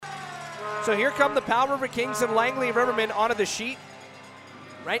So here come the Powell River Kings and Langley Rivermen onto the sheet.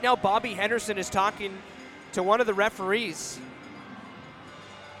 Right now, Bobby Henderson is talking to one of the referees.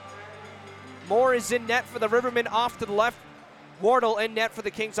 Moore is in net for the Rivermen off to the left. Wardle in net for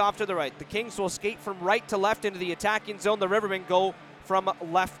the Kings off to the right. The Kings will skate from right to left into the attacking zone. The Rivermen go from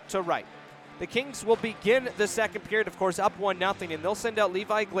left to right. The Kings will begin the second period, of course, up 1-0, and they'll send out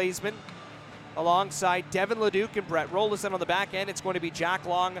Levi Glazeman alongside Devin Leduc and Brett Rollison on the back end. It's going to be Jack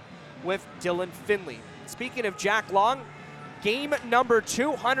Long with Dylan Finley. Speaking of Jack Long, game number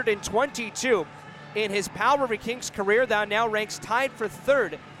 222 in his Powell River Kings career. That now ranks tied for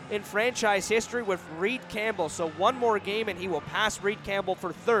third in franchise history with Reed Campbell. So one more game and he will pass Reed Campbell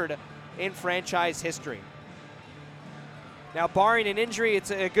for third in franchise history. Now, barring an injury,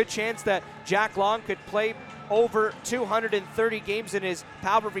 it's a good chance that Jack Long could play over 230 games in his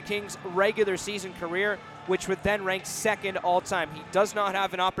Powell River Kings regular season career, which would then rank second all-time. He does not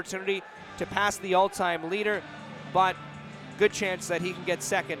have an opportunity to pass the all-time leader, but good chance that he can get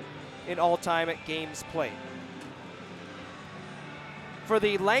second in all-time games played. For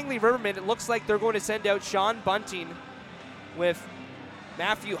the Langley Rivermen, it looks like they're going to send out Sean Bunting with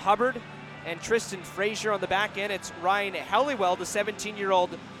Matthew Hubbard and Tristan Frazier on the back end. It's Ryan Helliwell, the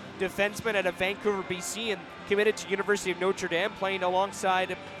 17-year-old defenseman out of Vancouver, BC, and committed to University of Notre Dame, playing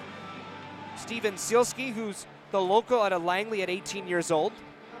alongside Steven Sielski, who's the local out of Langley at 18 years old.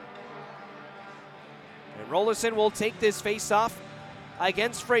 And Rollison will take this face-off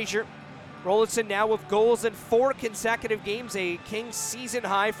against Frazier. Rollison now with goals in 4 consecutive games, a Kings season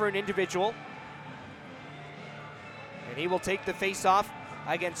high for an individual. And he will take the face-off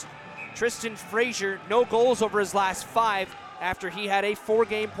against Tristan Frazier. No goals over his last 5 after he had a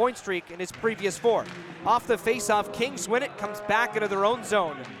 4-game point streak in his previous 4. Off the face-off, Kings win it, comes back into their own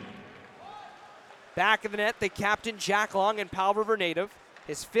zone. Back of the net, the captain, Jack Long, and Powell River native,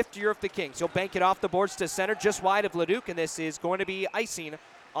 his 5th year of the Kings. He'll bank it off the boards to center, just wide of Leduc, and this is going to be icing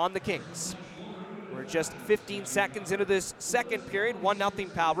on the Kings. We're just 15 seconds into this second period,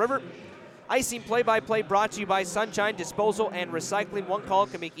 1-0 Powell River. Icing play-by-play brought to you by Sunshine Disposal and Recycling. One call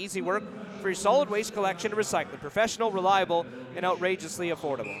can make easy work for your solid waste collection and recycling. Professional, reliable, and outrageously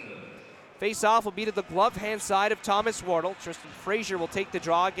affordable. Face-off will be to the glove-hand side of Thomas Wardle. Tristan Frazier will take the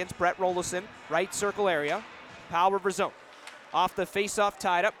draw against Brett Rollison, right circle area, Powell River zone. Off the face-off,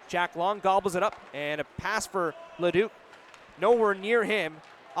 tied up. Jack Long gobbles it up, and a pass for Leduc. Nowhere near him.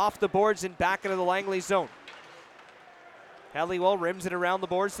 Off the boards and back into the Langley zone. Helliwell rims it around the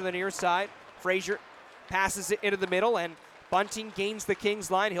boards to the near side. Frazier passes it into the middle, and Bunting gains the Kings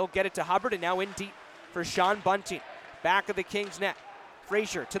line. He'll get it to Hubbard, and now in deep for Sean Bunting. Back of the Kings net.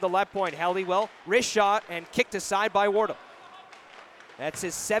 Frazier to the left point. Helliwell, wrist shot, and kicked aside by Wardle. That's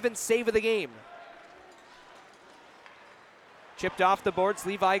his 7th save of the game. Chipped off the boards.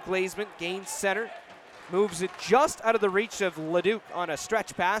 Levi Glazeman gains center. Moves it just out of the reach of Leduc on a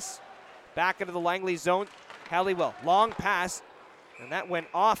stretch pass. Back into the Langley zone. Helliwell, long pass, and that went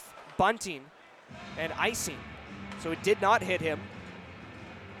off Bunting and icing. So it did not hit him.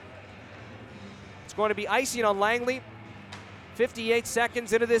 It's going to be icing on Langley. 58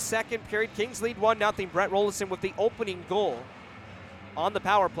 seconds into this second period. Kings lead 1-0. Brett Rollison with the opening goal on the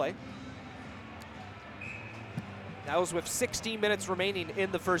power play. That was with 16 minutes remaining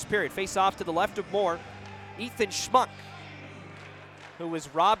in the first period. Face off to the left of Moore. Ethan Schmuck, who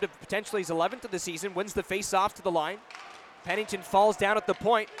was robbed of potentially his 11th of the season, wins the face-off to the line. Pennington falls down at the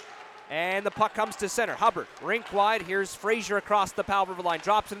point, and the puck comes to center. Hubbard, rink wide. Here's Frazier across the Powell River line.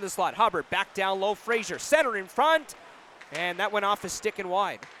 Drops into the slot. Hubbard back down low. Frazier, center in front, and that went off his stick and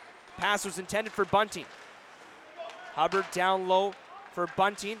wide. Pass was intended for Bunting. Hubbard down low for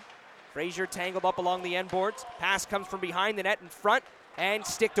Bunting. Frazier tangled up along the end boards. Pass comes from behind the net in front, and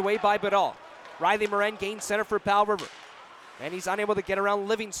sticked away by Badal. Riley Morin gains center for Powell River. And he's unable to get around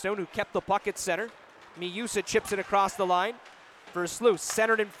Livingstone, who kept the puck at center. Miusa chips it across the line for Sluice.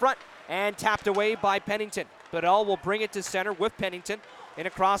 Centered in front and tapped away by Pennington. Badal will bring it to center with Pennington. In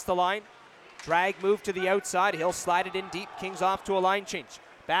across the line. Drag move to the outside. He'll slide it in deep. Kings off to a line change.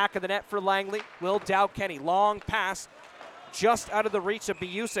 Back of the net for Langley. Will Dow-Kenny. Long pass just out of the reach of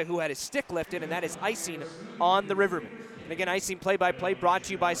Miusa, who had his stick lifted, and that is icing on the Rivermen. And again, icing play-by-play brought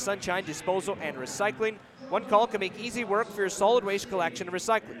to you by Sunshine Disposal and Recycling. One call can make easy work for your solid waste collection and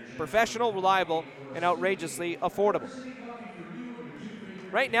recycling. Professional, reliable, and outrageously affordable.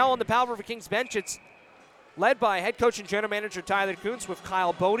 Right now on the Powell River Kings bench, it's led by head coach and general manager Tyler Kuntz with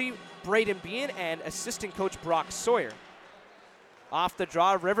Kyle Bodie, Braden Bean, and assistant coach Brock Sawyer. Off the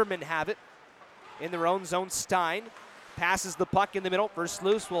draw, Rivermen have it. In their own zone, Stein passes the puck in the middle.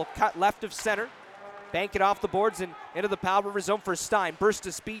 Versluis will cut left of center. Bank it off the boards and into the Powell River zone for Stein. Burst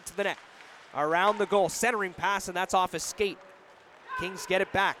of speed to the net. Around the goal, centering pass, and that's off a skate. Kings get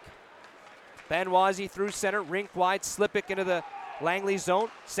it back. Banwazi through center, rink wide, Slipik into the Langley zone.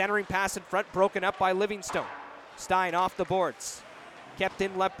 Centering pass in front, broken up by Livingstone. Stein off the boards. Kept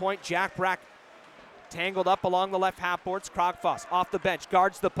in left point, Jack Brackett. Tangled up along the left half boards, Krogfoss off the bench,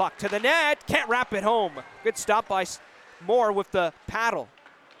 guards the puck to the net, can't wrap it home. Good stop by Moore with the paddle.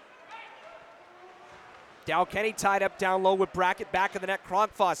 Dalkenny tied up down low with Brackett, back of the net,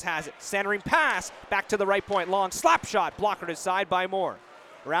 Krogfoss has it. Centering pass, back to the right point, long slap shot, blocker to side by Moore.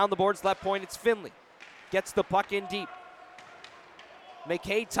 Around the boards, left point, it's Finley. Gets the puck in deep.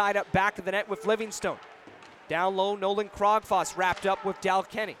 McKay tied up back of the net with Livingstone. Down low, Nolan Krogfoss wrapped up with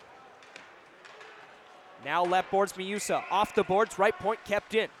Dalkenny. Now left boards, Miusa. Off the boards, right point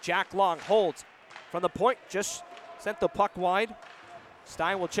kept in. Jack Long holds from the point, just sent the puck wide.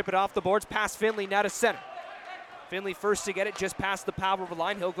 Stein will chip it off the boards, past Finley, now to center. Finley first to get it, just past the Powell River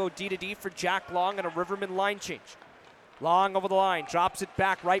line. He'll go D to D for Jack Long and a Riverman line change. Long over the line, drops it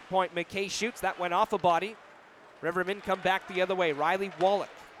back, right point. McKay shoots, that went off a body. Rivermen come back the other way. Riley Wallach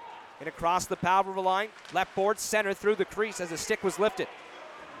in across the Powell River line. Left board, center through the crease as the stick was lifted.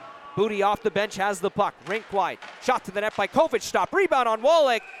 Booty off the bench has the puck, rink wide. Shot to the net by Kovic, stop, rebound on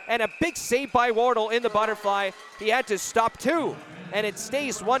Wallach, and a big save by Wardle in the butterfly. He had to stop two, and it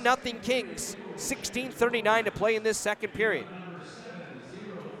stays 1-0 Kings. 16:39 to play in this second period.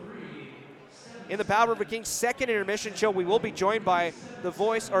 In the Powell River Kings second intermission show, we will be joined by the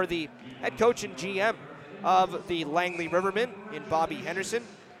voice, or the head coach and GM of the Langley Rivermen in Bobby Henderson.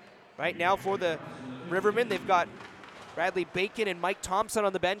 Right now for the Rivermen, they've got Bradley Bacon and Mike Thompson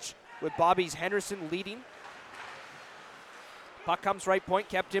on the bench, with Bobby's Henderson leading. Puck comes right point,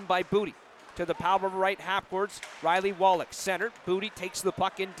 kept in by Booty. To the Powell River right half boards, Riley Wallach, center. Booty takes the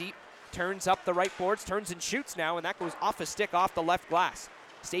puck in deep, turns up the right boards, turns and shoots now, and that goes off a stick off the left glass.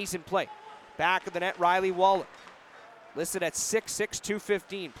 Stays in play. Back of the net, Riley Wallach. Listed at 6'6",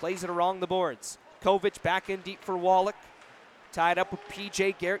 215, plays it along the boards. Kovic back in deep for Wallach. Tied up with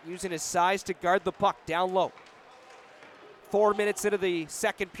PJ Garrett, using his size to guard the puck down low. 4 minutes into the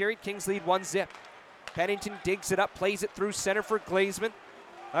second period, Kings lead 1-0. Pennington digs it up, plays it through center for Glazeman.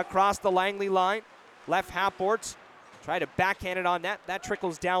 Across the Langley line, left half boards. Try to backhand it on that. That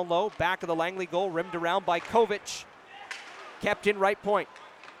trickles down low. Back of the Langley goal, rimmed around by Kovic. Kept in right point.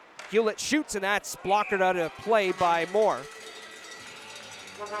 Hewlett shoots, and that's blocked out of play by Moore.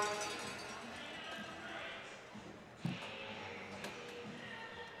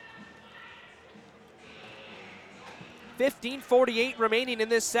 15:48 remaining in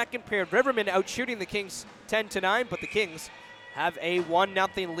this second period. Rivermen out shooting the Kings 10-9, but the Kings have a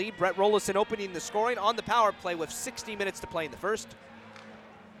 1-0 lead. Brett Rollison opening the scoring on the power play with 60 minutes to play in the first.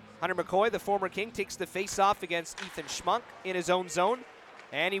 Hunter McCoy, the former King, takes the face-off against Ethan Schmunk in his own zone,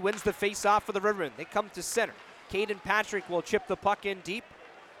 and he wins the face-off for the Rivermen. They come to center. Caden Patrick will chip the puck in deep.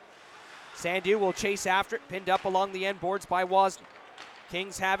 Sandu will chase after it, pinned up along the end boards by Wozni.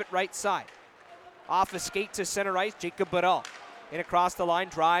 Kings have it right side. Off a skate to center ice, Jacob Budal. In across the line,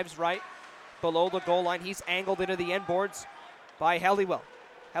 drives right below the goal line. He's angled into the end boards by Helliwell.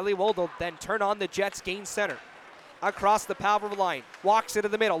 Helliwell will then turn on the Jets, gain center. Across the Powell River line, walks into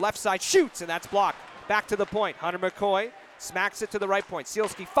the middle, left side, shoots, and that's blocked. Back to the point, Hunter McCoy smacks it to the right point.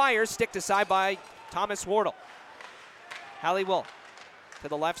 Sealski fires, stick to side by Thomas Wardle. Helliwell to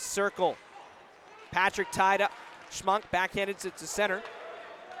the left circle. Patrick tied up. Schmunk backhanded it to center.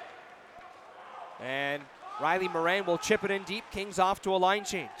 And Riley Moran will chip it in deep. Kings off to a line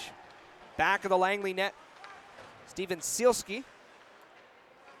change. Back of the Langley net, Steven Sealski.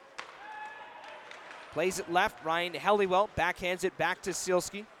 Plays it left, Ryan Helliwell backhands it back to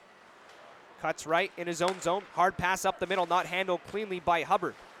Sealski. Cuts right in his own zone. Hard pass up the middle, not handled cleanly by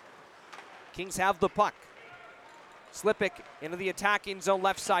Hubbard. Kings have the puck. Slipik into the attacking zone,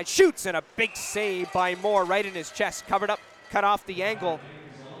 left side, shoots, and a big save by Moore right in his chest. Covered up, cut off the angle.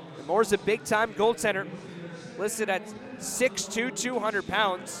 And Moore's a big-time goaltender, listed at 6'2", 200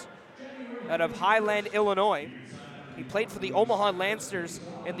 pounds, out of Highland, Illinois. He played for the Omaha Lancers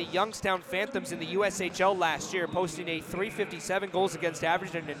and the Youngstown Phantoms in the USHL last year, posting a .357 goals against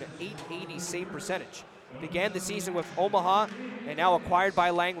average and an .880 save percentage. Began the season with Omaha and now acquired by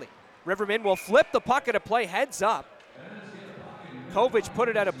Langley. Rivermen will flip the puck at a play, heads up. Kovic put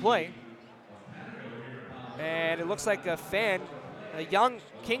it at a play. And it looks like a fan, a young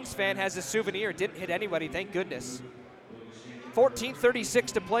Kings fan, has a souvenir. Didn't hit anybody, thank goodness.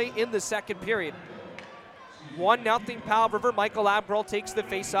 14:36 to play in the second period. 1-0 Powell River. Michael Abgrall takes the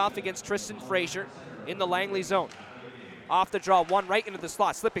face-off against Tristan Frazier in the Langley zone. Off the draw, one right into the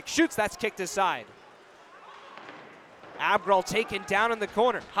slot. Slipik shoots, that's kicked aside. Abgrall taken down in the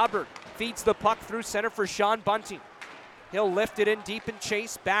corner. Hubbard Feeds the puck through center for Sean Bunting. He'll lift it in deep and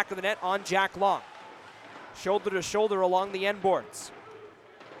chase. Back of the net on Jack Long. Shoulder to shoulder along the end boards.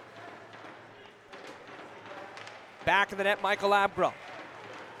 Back of the net, Michael Abgrell.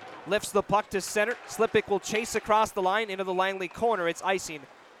 Lifts the puck to center. Slipik will chase across the line into the Langley corner. It's icing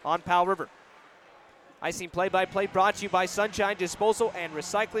on Powell River. Icing play-by-play brought to you by Sunshine Disposal and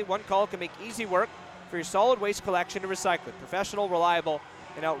Recycling. One call can make easy work for your solid waste collection and recycling. Professional, reliable,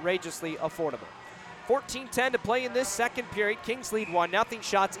 and outrageously affordable. 14-10 to play in this second period. Kings lead 1-0.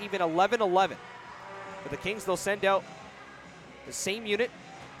 Shots even 11-11. For the Kings, they'll send out the same unit.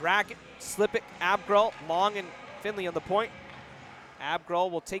 Brackett, Slipik, Abgrell, Long, and Finley on the point. Abgrell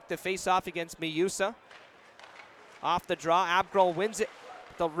will take the face-off against Miusa. Off the draw, Abgrell wins it.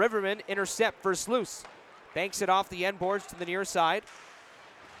 The Rivermen intercept first loose. Banks it off the end boards to the near side.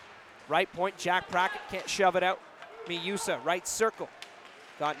 Right point, Jack Brackett can't shove it out. Miusa, right circle.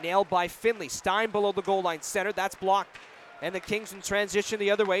 Got nailed by Finley. Stein below the goal line center, that's blocked. And the Kings in transition the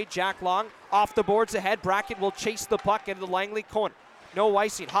other way. Jack Long off the boards ahead. Brackett will chase the puck into the Langley corner. No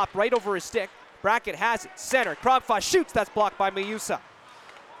icing, hop right over his stick. Brackett has it, center, Krogfoss shoots, that's blocked by Miusa.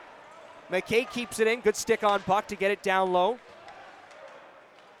 McKay keeps it in, good stick on puck to get it down low.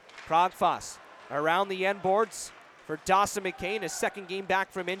 Krogfoss around the end boards for Dawson McKay in his second game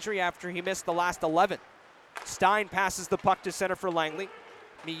back from injury after he missed the last 11. Stein passes the puck to center for Langley.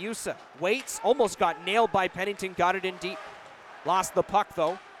 Miusa waits, almost got nailed by Pennington, got it in deep. Lost the puck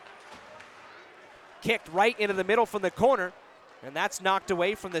though. Kicked right into the middle from the corner, and that's knocked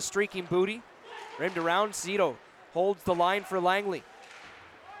away from the streaking Booty. Rimmed around, Zito holds the line for Langley.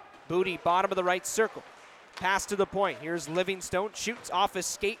 Booty, bottom of the right circle. Pass to the point. Here's Livingstone, shoots off his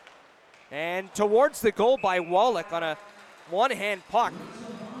skate. And towards the goal by Wallach on a one-hand puck.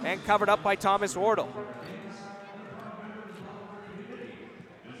 And covered up by Thomas Wardle.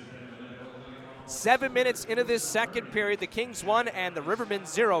 7 minutes into this second period. The Kings 1 and the Rivermen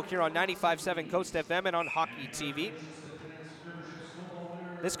 0 here on 95.7 Coast FM and on Hockey TV.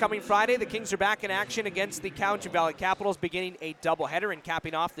 This coming Friday, the Kings are back in action against the Cowichan Valley Capitals, beginning a doubleheader and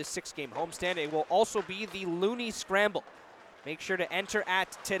capping off this 6-game homestand. It will also be the Looney Scramble. Make sure to enter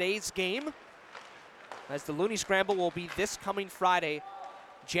at today's game, as the Looney Scramble will be this coming Friday,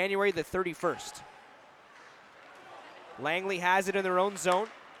 January the 31st. Langley has it in their own zone.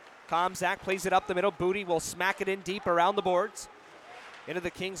 Komzak plays it up the middle. Booty will smack it in deep around the boards. Into the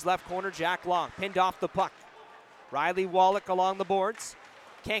Kings' left corner, Jack Long pinned off the puck. Riley Wallach along the boards.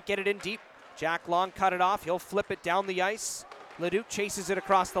 Can't get it in deep. Jack Long cut it off. He'll flip it down the ice. Leduc chases it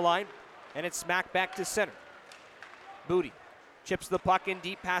across the line, and it's smacked back to center. Booty chips the puck in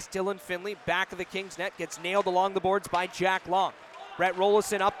deep past Dylan Finley. Back of the Kings net. Gets nailed along the boards by Jack Long. Brett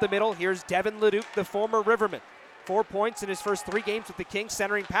Rollison up the middle. Here's Devin Leduc, the former Riverman. 4 points in his first 3 games with the Kings.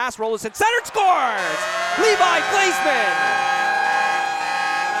 Centering pass. Rollison centered, scores! Levi Glazeman!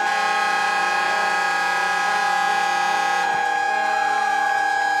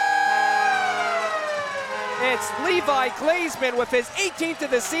 It's Levi Glazeman with his 18th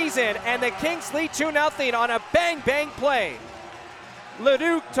of the season, and the Kings lead 2-0 on a bang-bang play.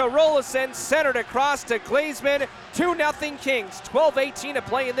 Leduc to Rollison, centered across to Glazeman. 2-0 Kings, 12:18 to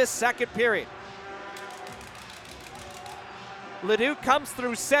play in this second period. Leduc comes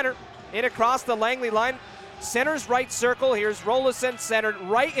through center, in across the Langley line. Center's right circle, here's Rollison centered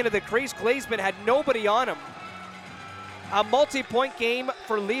right into the crease. Glazeman had nobody on him. A multi-point game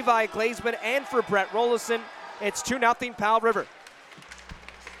for Levi Glazeman and for Brett Rollison. It's 2-0 Powell River.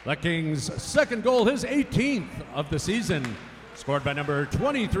 The Kings' second goal, his 18th of the season. Scored by number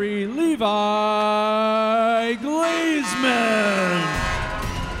 23, Levi Glazeman.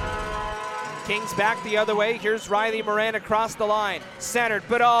 Kings back the other way. Here's Riley Moran across the line. Centered,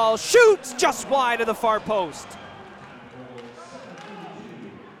 Badal shoots just wide of the far post.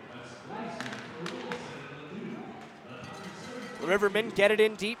 Rivermen get it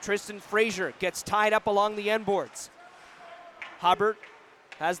in deep. Tristan Frazier gets tied up along the end boards. Hubbard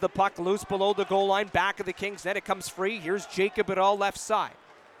has the puck loose below the goal line, back of the Kings net. It comes free. Here's Jacob Badal left side.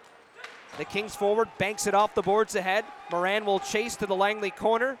 The Kings forward banks it off the boards ahead. Moran will chase to the Langley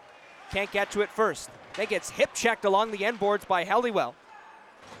corner. Can't get to it first. Then gets hip checked along the end boards by Helliwell.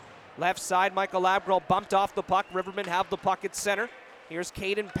 Left side, Michael Abgrell bumped off the puck. Rivermen have the puck at center. Here's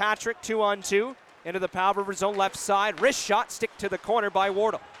Caden Patrick, 2-on-2. Into the Powell River zone left side. Wrist shot, stick to the corner by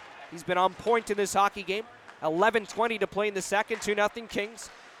Wardle. He's been on point in this hockey game. 11:20 to play in the second. 2-0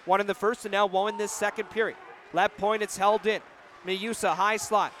 Kings. 1 in the first and now 1 in this second period. Left point, it's held in. Miusa, high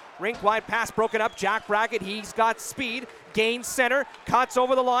slot. Rink wide pass broken up. Jack Brackett, he's got speed. Gains center, cuts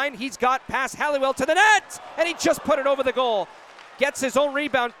over the line. He's got past Halliwell to the net, and he just put it over the goal. gets his own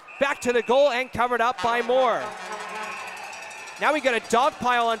rebound back to the goal and covered up by Moore. Now we got a dog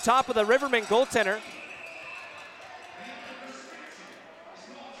pile on top of the Rivermen goaltender.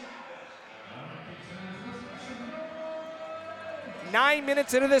 Nine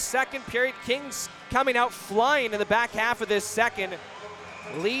minutes into the second period, Kings coming out flying in the back half of this second.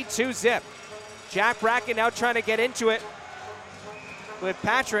 Lead 2-0. Jack Bracken now trying to get into it with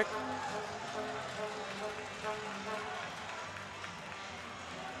Patrick.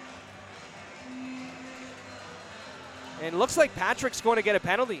 And it looks like Patrick's going to get a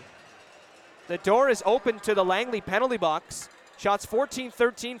penalty. The door is open to the Langley penalty box. Shots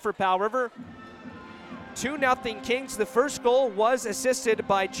 14-13 for Powell River. 2-0 Kings. The first goal was assisted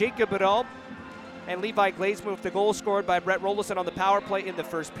by Jacob Biddall and Levi Glazman with the goal scored by Brett Rollison on the power play in the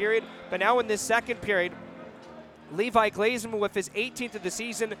first period. But now in this second period, Levi Glazman with his 18th of the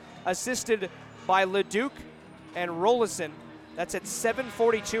season, assisted by Leduc and Rollison. That's at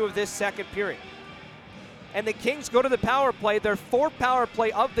 7:42 of this second period. And the Kings go to the power play. Their fourth power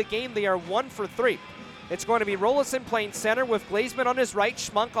play of the game. They are 1 for 3. It's going to be Rollison playing center with Glazman on his right,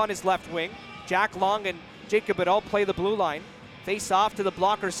 Schmunk on his left wing. Jack Long and Jacob Biddall play the blue line. Face off to the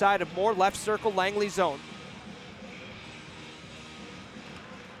blocker side of Moore, left circle, Langley zone.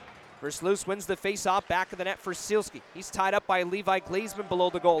 Bruce Luce wins the face-off, back of the net for Sealski. He's tied up by Levi Glazman below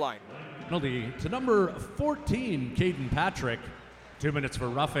the goal line. Penalty to number 14, Caden Patrick. 2 minutes for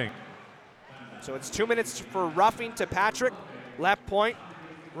roughing. So it's 2 minutes for roughing to Patrick. Left point,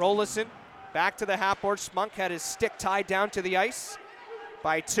 Rollison back to the half-board. Schmunk had his stick tied down to the ice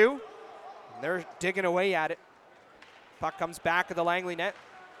by 2. And they're digging away at it. Puck comes back of the Langley net.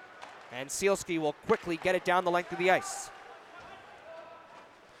 And Sealski will quickly get it down the length of the ice.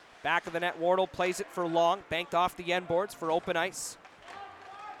 Back of the net, Wardle plays it for Long. Banked off the end boards for open ice.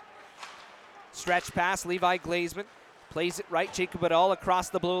 Stretch pass, Levi Glazman. Plays it right, Jacob Biddall across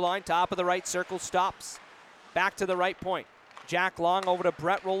the blue line. Top of the right circle, stops. Back to the right point. Jack Long over to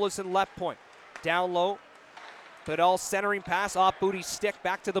Brett Rollison, left point. Down low, Biddall centering pass, off Booty's stick,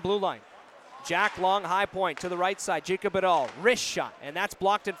 back to the blue line. Jack Long, high point to the right side. Jacob Biddall, wrist shot, and that's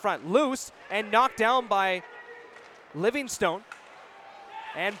blocked in front. Loose and knocked down by Livingstone.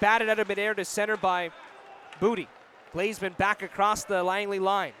 And batted out of midair to center by Booty. Glazman back across the Langley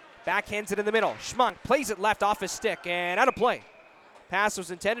line. Backhands it in the middle. Schmunk plays it left off his stick and out of play. Pass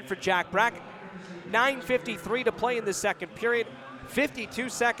was intended for Jack Bracken. 9:53 to play in the second period. 52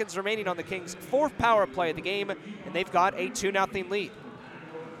 seconds remaining on the Kings' fourth power play of the game, and they've got a 2-0 lead.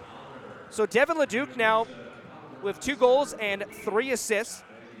 So Devin Leduc now with 2 goals and 3 assists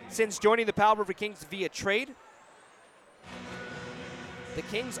since joining the Powell River Kings via trade. The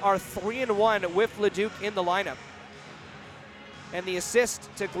Kings are 3-1 with Leduc in the lineup. And the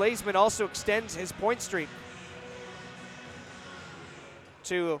assist to Glazman also extends his point streak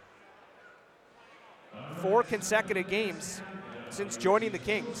to 4 consecutive games since joining the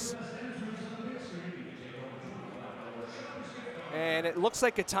Kings. And it looks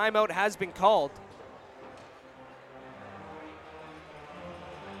like a timeout has been called.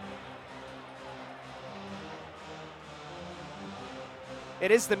 It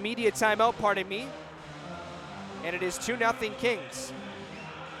is the media timeout, pardon me. And it is 2-0 Kings.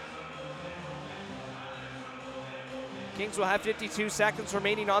 Kings will have 52 seconds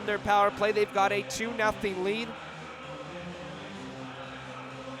remaining on their power play. They've got a 2-0 lead.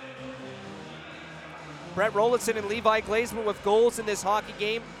 Brett Rollison and Levi Glazman with goals in this hockey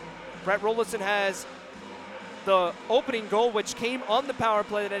game. Brett Rollison has the opening goal, which came on the power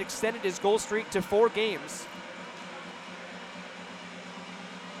play that extended his goal streak to 4 games.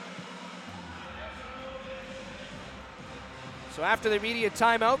 So after the immediate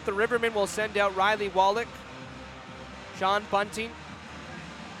timeout, the Rivermen will send out Riley Wallach, Sean Bunting,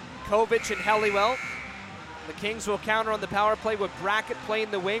 Kovic, and Helliwell. The Kings will counter on the power play with Brackett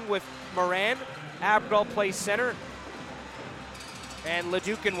playing the wing with Moran. Abgall plays center. And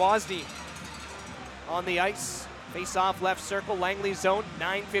Leduc and Wozni on the ice. Face off left circle, Langley zone,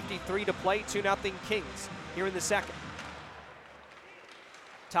 9:53 to play, 2-0 Kings here in the second.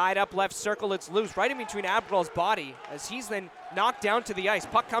 Tied up left circle, it's loose, right in between Abgall's body as he's then knocked down to the ice.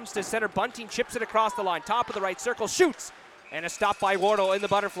 Puck comes to center, Bunting chips it across the line, top of the right circle, shoots, and a stop by Wardle in the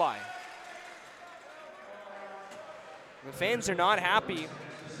butterfly. The fans are not happy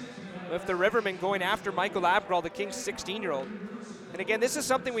with the Rivermen going after Michael Abgall, the Kings' 16-year-old. And again, this is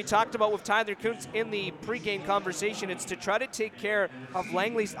something we talked about with Tyler Kuntz in the pregame conversation. It's to try to take care of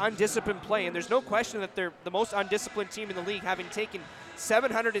Langley's undisciplined play. And there's no question that they're the most undisciplined team in the league, having taken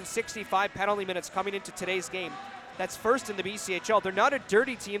 765 penalty minutes coming into today's game. that's first in the BCHL. They're not a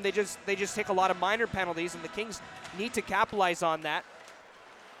dirty team. They just take a lot of minor penalties, and the Kings need to capitalize on that.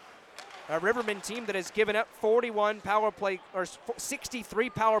 A Riverman team that has given up 63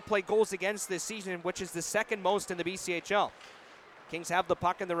 power play goals against this season, which is the second most in the BCHL. Kings have the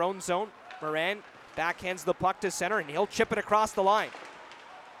puck in their own zone. Moran backhands the puck to center, and he'll chip it across the line.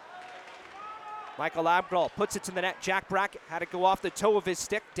 Michael Abgrall puts it to the net. Jack Brackett had it go off the toe of his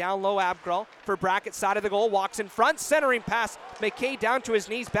stick. Down low, Abgrall for Brackett, side of the goal, walks in front, centering pass. McKay down to his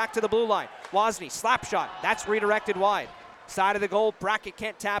knees, back to the blue line. Wozni, slap shot. That's redirected wide. Side of the goal, Brackett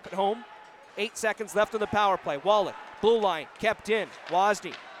can't tap it home. 8 seconds left on the power play. Wallach, blue line, kept in.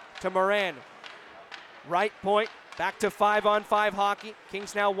 Wozni to Moran. Right point, back to 5-on-5 hockey.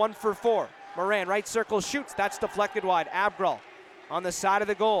 Kings now 1 for 4. Moran, right circle, shoots. That's deflected wide. Abgrall on the side of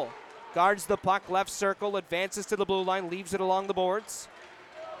the goal. Guards the puck, left circle, advances to the blue line, leaves it along the boards.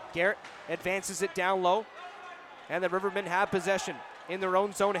 Garrett advances it down low, and the Rivermen have possession in their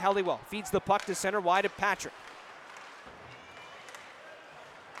own zone. Helliwell feeds the puck to center, wide of Patrick.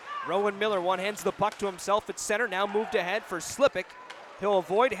 Rowan Miller one-hands the puck to himself at center, now moved ahead for Slipik. He'll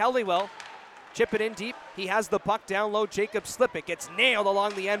avoid Helliwell, chip it in deep. He has the puck down low. Jacob Slipik gets nailed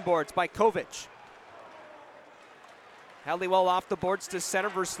along the end boards by Kovic. Helliwell off the boards to center.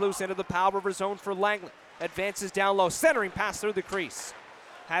 Versluis into the Powell River zone for Langley. Advances down low, centering pass through the crease.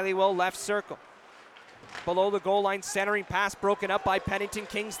 Helliwell left circle. Below the goal line, centering pass broken up by Pennington.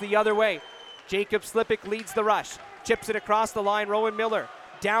 Kings the other way. Jacob Slipik leads the rush. Chips it across the line. Rowan Miller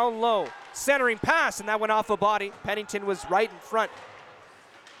down low. Centering pass, and that went off a body. Pennington was right in front.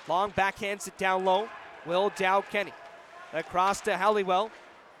 Long backhands it down low. Will Dow-Kenny across to Helliwell.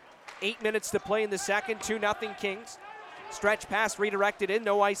 8 minutes to play in the second. 2-0 Kings. Stretch pass redirected in,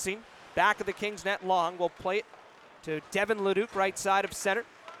 no icing. Back of the Kings net long. We'll play it to Devin Leduc, right side of center.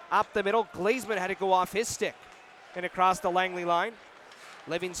 Up the middle, Glazeman had to go off his stick and across the Langley line.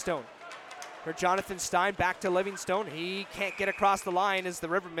 Livingstone for Jonathan Stein, back to Livingstone. He can't get across the line as the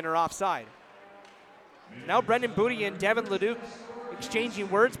Rivermen are offside. Now Brendan Booty and Devin Leduc exchanging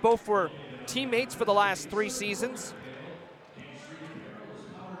words. Both were teammates for the last 3 seasons.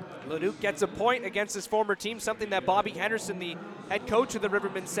 Leduc gets a point against his former team. Something that Bobby Henderson, the head coach of the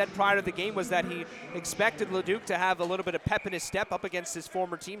Rivermen, said prior to the game was that he expected Leduc to have a little bit of pep in his step up against his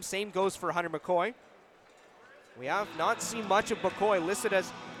former team. Same goes for Hunter McCoy. We have not seen much of McCoy, listed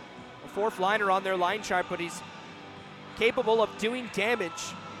as a 4th liner on their line chart, but he's capable of doing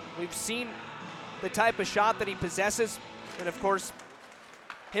damage. We've seen the type of shot that he possesses, and of course,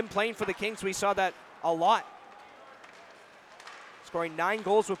 him playing for the Kings, we saw that a lot. Scoring 9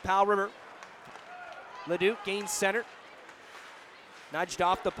 goals with Powell River. Leduc gains center. Nudged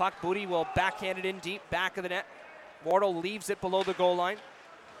off the puck. Booty will backhand it in deep, back of the net. Mortal leaves it below the goal line.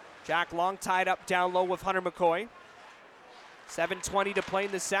 Jack Long tied up down low with Hunter McCoy. 7:20 to play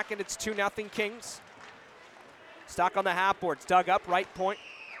in the second. It's 2-0 Kings. Stuck on the half boards. Dug up, right point.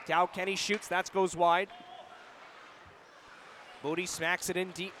 Dow-Kenny shoots. That goes wide. Booty smacks it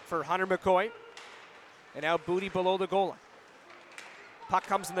in deep for Hunter McCoy. And now Booty below the goal line. Puck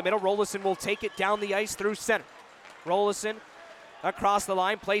comes in the middle. Rollison will take it down the ice through center. Rollison across the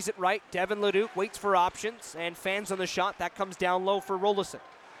line, plays it right. Devin Leduc waits for options and fans on the shot. That comes down low for Rollison.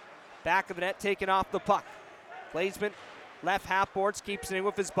 Back of the net, taken off the puck. Glazeman, left half boards, keeps it in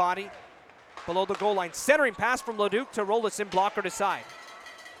with his body. Below the goal line, centering pass from Leduc to Rollison, blocker to side.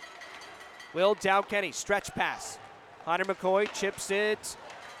 Will Dow-Kenny, stretch pass. Hunter McCoy chips it.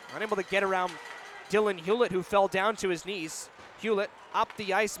 Unable to get around Dylan Hewlett, who fell down to his knees. Hewlett up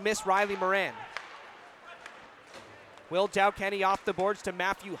the ice, missed Riley Moran. Will Dow-Kenny off the boards to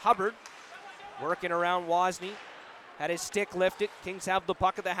Matthew Hubbard. Working around Wozni. Had his stick lifted. Kings have the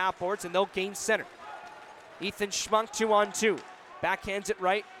puck at the half boards, and they'll gain center. Ethan Schmunk 2-on-2. Backhands it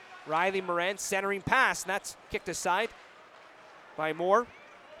right. Riley Moran centering pass, and that's kicked aside by Moore.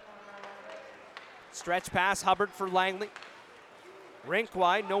 Stretch pass, Hubbard for Langley. Rink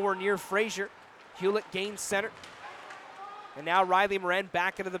wide, nowhere near Frazier. Hewlett gains center. And now Riley Moran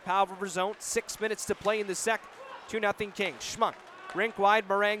back into the Powell River zone. 6 minutes to play in the second. 2-0 Kings. Schmunk, rink wide,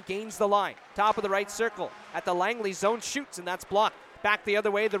 Moran gains the line. Top of the right circle at the Langley zone, shoots, and that's blocked. Back the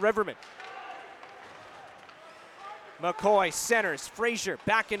other way, the Rivermen. McCoy centers, Frazier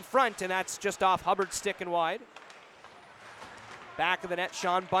back in front, and that's just off Hubbard's stick and wide. Back of the net,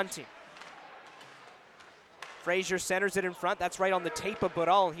 Sean Bunting. Frazier centers it in front. That's right on the tape of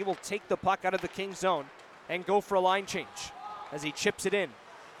Budal. He will take the puck out of the Kings zone and go for a line change as he chips it in.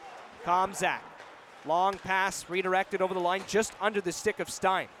 Komzak. Long pass redirected over the line just under the stick of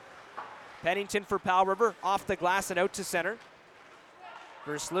Stein. Pennington for Powell River, off the glass and out to center.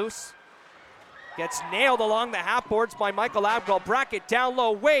 Versluis Gets nailed along the half boards by Michael Abgall. Brackett down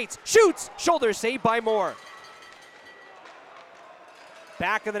low, waits, shoots, shoulder save by Moore.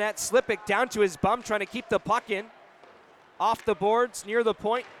 Back of the net, Slipik down to his bum, trying to keep the puck in. Off the boards, near the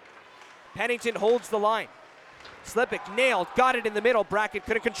point. Pennington holds the line. Slipik nailed, got it in the middle. Brackett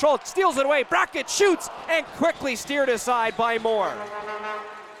couldn't control it, steals it away. Brackett shoots and quickly steered aside by Moore.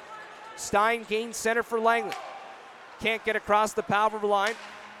 Stein gains center for Langley. Can't get across the Powell River line.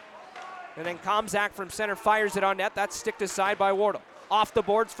 And then Komzak from center fires it on net. That's sticked aside by Wardle. Off the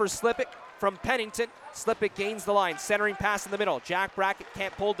boards for Slipik from Pennington. Slipik gains the line. Centering pass in the middle. Jack Brackett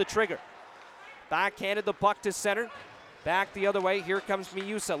can't pull the trigger. Backhanded the puck to center. Back the other way. Here comes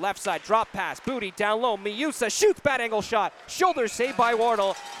Miusa. Left side. Drop pass. Booty down low. Miusa shoots. Bad angle shot. Shoulder save by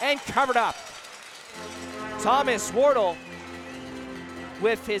Wardle. And covered up. Thomas Wardle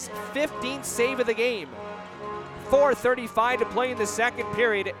with his 15th save of the game. 4:35 to play in the second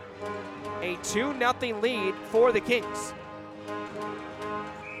period. A 2-0 lead for the Kings.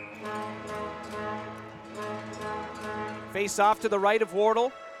 Face off to the right of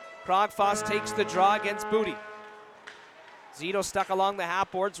Wardle. Krogfoss takes the draw against Booty. Zito stuck along the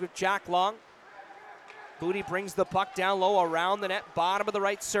half boards with Jack Long. Booty brings the puck down low around the net, bottom of the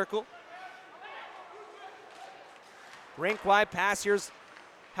right circle. Rink wide pass. Here's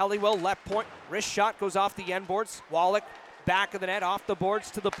Helliwell, left point. Wrist shot goes off the end boards. Wallach back of the net, off the boards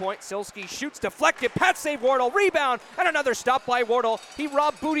to the point. Silsky shoots, deflected, pat save Wardle, rebound, and another stop by Wardle. He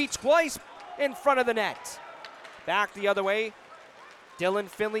robbed Booty twice in front of the net. Back the other way. Dylan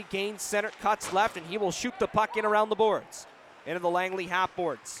Finley gains center, cuts left, and he will shoot the puck in around the boards. Into the Langley half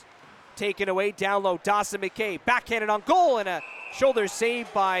boards. Taken away down low, Dawson McKay, backhanded on goal, and a shoulder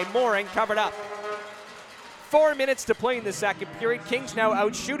save by Moring, covered up. 4 minutes to play in the second period. Kings now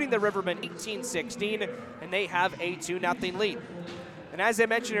out shooting the Rivermen 18-16, and they have a 2-0 lead. And as I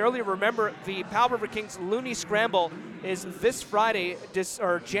mentioned earlier, remember the Powell River Kings Looney Scramble is this Friday,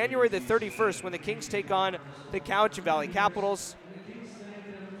 or January the 31st, when the Kings take on the Cowichan Valley Capitals.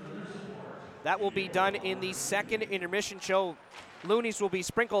 That will be done in the second intermission show. Loonies will be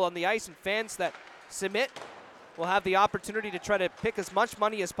sprinkled on the ice, and fans that submit will have the opportunity to try to pick as much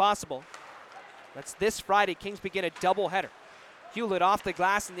money as possible. That's this Friday. Kings begin a doubleheader. Hewlett off the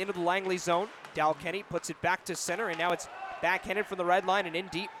glass and into the Langley zone. Dal Kenny puts it back to center, and now it's backhanded from the red line and in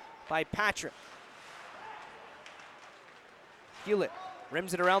deep by Patrick. Hewlett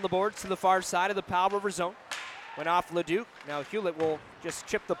rims it around the boards to the far side of the Powell River zone. Went off Leduc. Now Hewlett will just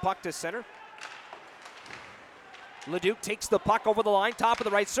chip the puck to center. Leduc takes the puck over the line, top of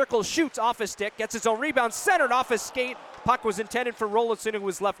the right circle, shoots off his stick, gets his own rebound, centered off his skate. Puck was intended for Rollinson, who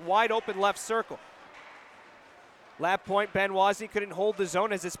was left wide open left circle. Left point, Ben Wozni couldn't hold the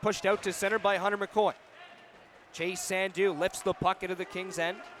zone as it's pushed out to center by Hunter McCoy. Chase Sandu lifts the puck into the Kings'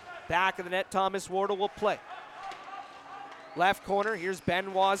 end. Back of the net, Thomas Wardle will play. Left corner, here's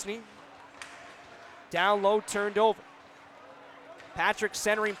Ben Wozni. Down low, turned over. Patrick's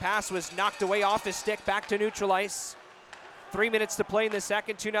centering pass was knocked away off his stick, back to neutral ice. 3 minutes to play in the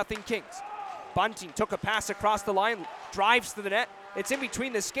second, 2-0 Kings. Bunting took a pass across the line, drives to the net. It's in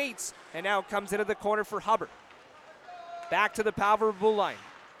between the skates, and now comes into the corner for Hubbard. Back to the Powell River blue line.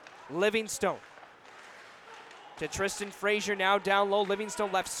 Livingstone to Tristan Frazier, now down low.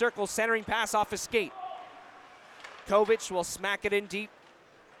 Livingstone left circle, centering pass off his skate. Kovic will smack it in deep.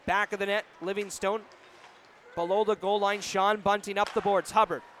 Back of the net, Livingstone. Below the goal line, Sean Bunting up the boards.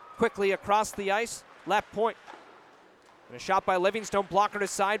 Hubbard quickly across the ice, left point. And a shot by Livingstone, blocked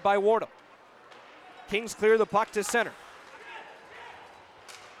aside by Wardle. Kings clear the puck to center.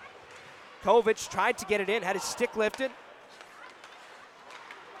 Kovic tried to get it in, had his stick lifted.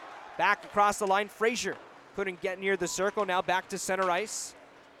 Back across the line, Frazier couldn't get near the circle, now back to center ice.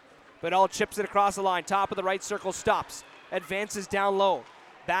 Bedell chips it across the line, top of the right circle, stops, advances down low.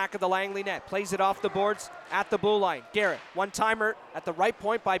 Back of the Langley net, plays it off the boards at the blue line. Garrett, one-timer at the right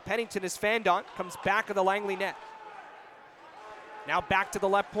point by Pennington is fanned on, comes back of the Langley net. Now back to the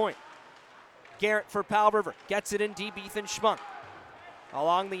left point. Garrett for Powell River, gets it in deep, Ethan Schmunk.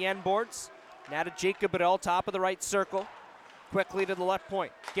 Along the end boards, now to Jacob Bedell, top of the right circle. Quickly to the left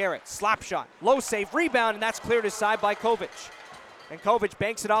point. Garrett, slap shot, low save, rebound, and that's cleared aside by Kovic. And Kovic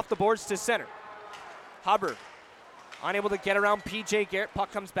banks it off the boards to center. Hubbard, unable to get around PJ Garrett.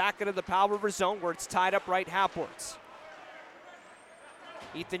 Puck comes back into the Powell River zone where it's tied up right halfwards.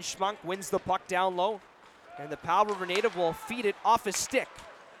 Ethan Schmunk wins the puck down low, and the Powell River native will feed it off his stick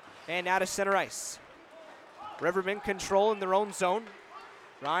and out of center ice. Rivermen control in their own zone.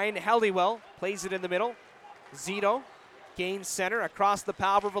 Ryan Helliwell plays it in the middle. Zito gains center across the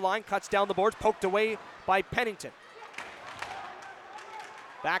Powell River line, cuts down the boards, poked away by Pennington.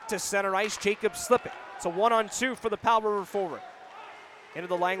 Back to center ice, Jacob Slippin. It's a 1-on-2 for the Powell River forward. Into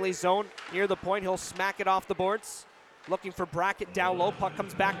the Langley zone, near the point, he'll smack it off the boards. Looking for Brackett down low, puck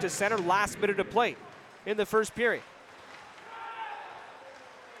comes back to center, last minute of play in the first period.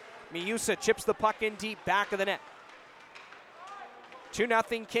 Miusa chips the puck in deep, back of the net.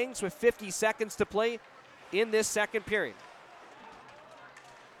 2-0 Kings with 50 seconds to play in this second period.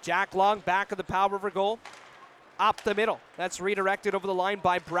 Jack Long, back of the Powell River goal. Up the middle. That's redirected over the line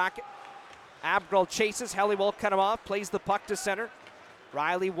by Brackett. Abgrell chases. Helliwell cut him off. Plays the puck to center.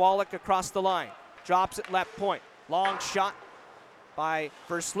 Riley Wallach across the line. Drops it left point. Long shot by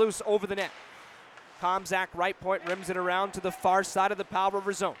Versluis over the net. Komzak right point, rims it around to the far side of the Powell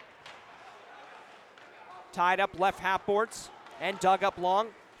River zone. Tied up left half boards and dug up Long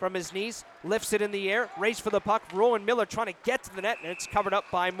from his knees. Lifts it in the air. Race for the puck. Rowan Miller trying to get to the net, and it's covered up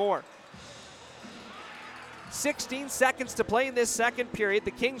by Moore. 16 seconds to play in this second period.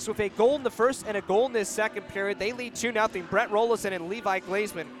 The Kings with a goal in the first and a goal in this second period. They lead 2-0. Brett Rollison and Levi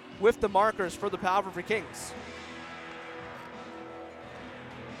Glazeman with the markers for the Powell River Kings.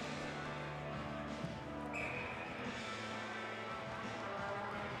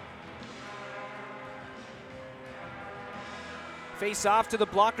 Face off to the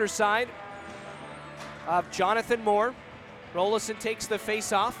blocker side of Jonathan Moore. Rollison takes the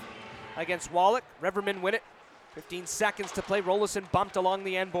face off against Wallach. Rivermen win it. 15 seconds to play. Rollison bumped along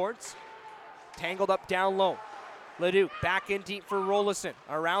the end boards. Tangled up down low. Leduc back in deep for Rollison.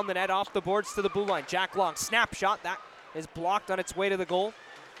 Around the net, off the boards to the blue line. Jack Long, snapshot. That is blocked on its way to the goal.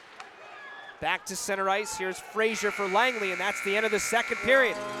 Back to center ice. Here's Frazier for Langley, and that's the end of the second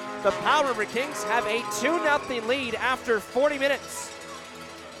period. The Powell River Kings have a 2-0 lead after 40 minutes.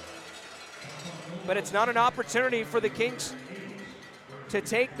 But it's not an opportunity for the Kings to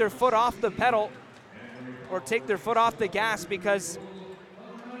take their foot off the pedal or take their foot off the gas, because,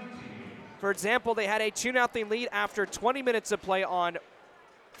 for example, they had a 2-0 lead after 20 minutes of play on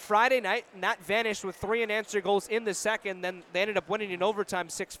Friday night, and that vanished with 3 unanswered goals in the second. Then they ended up winning in overtime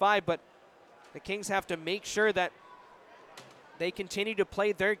 6-5, but the Kings have to make sure that they continue to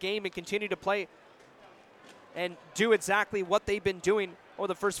play their game and continue to play and do exactly what they've been doing over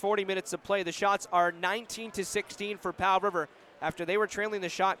the first 40 minutes of play. The shots are 19-16 for Powell River after they were trailing the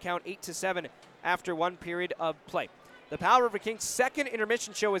shot count 8-7 after one period of play. The Powell River Kings' second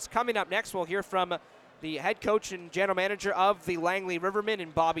intermission show is coming up next. We'll hear from the head coach and general manager of the Langley Rivermen in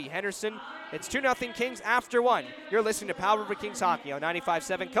Bobby Henderson. It's 2-0 Kings after 1. You're listening to Powell River Kings Hockey on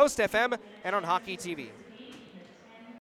 95.7 Coast FM and on Hockey TV.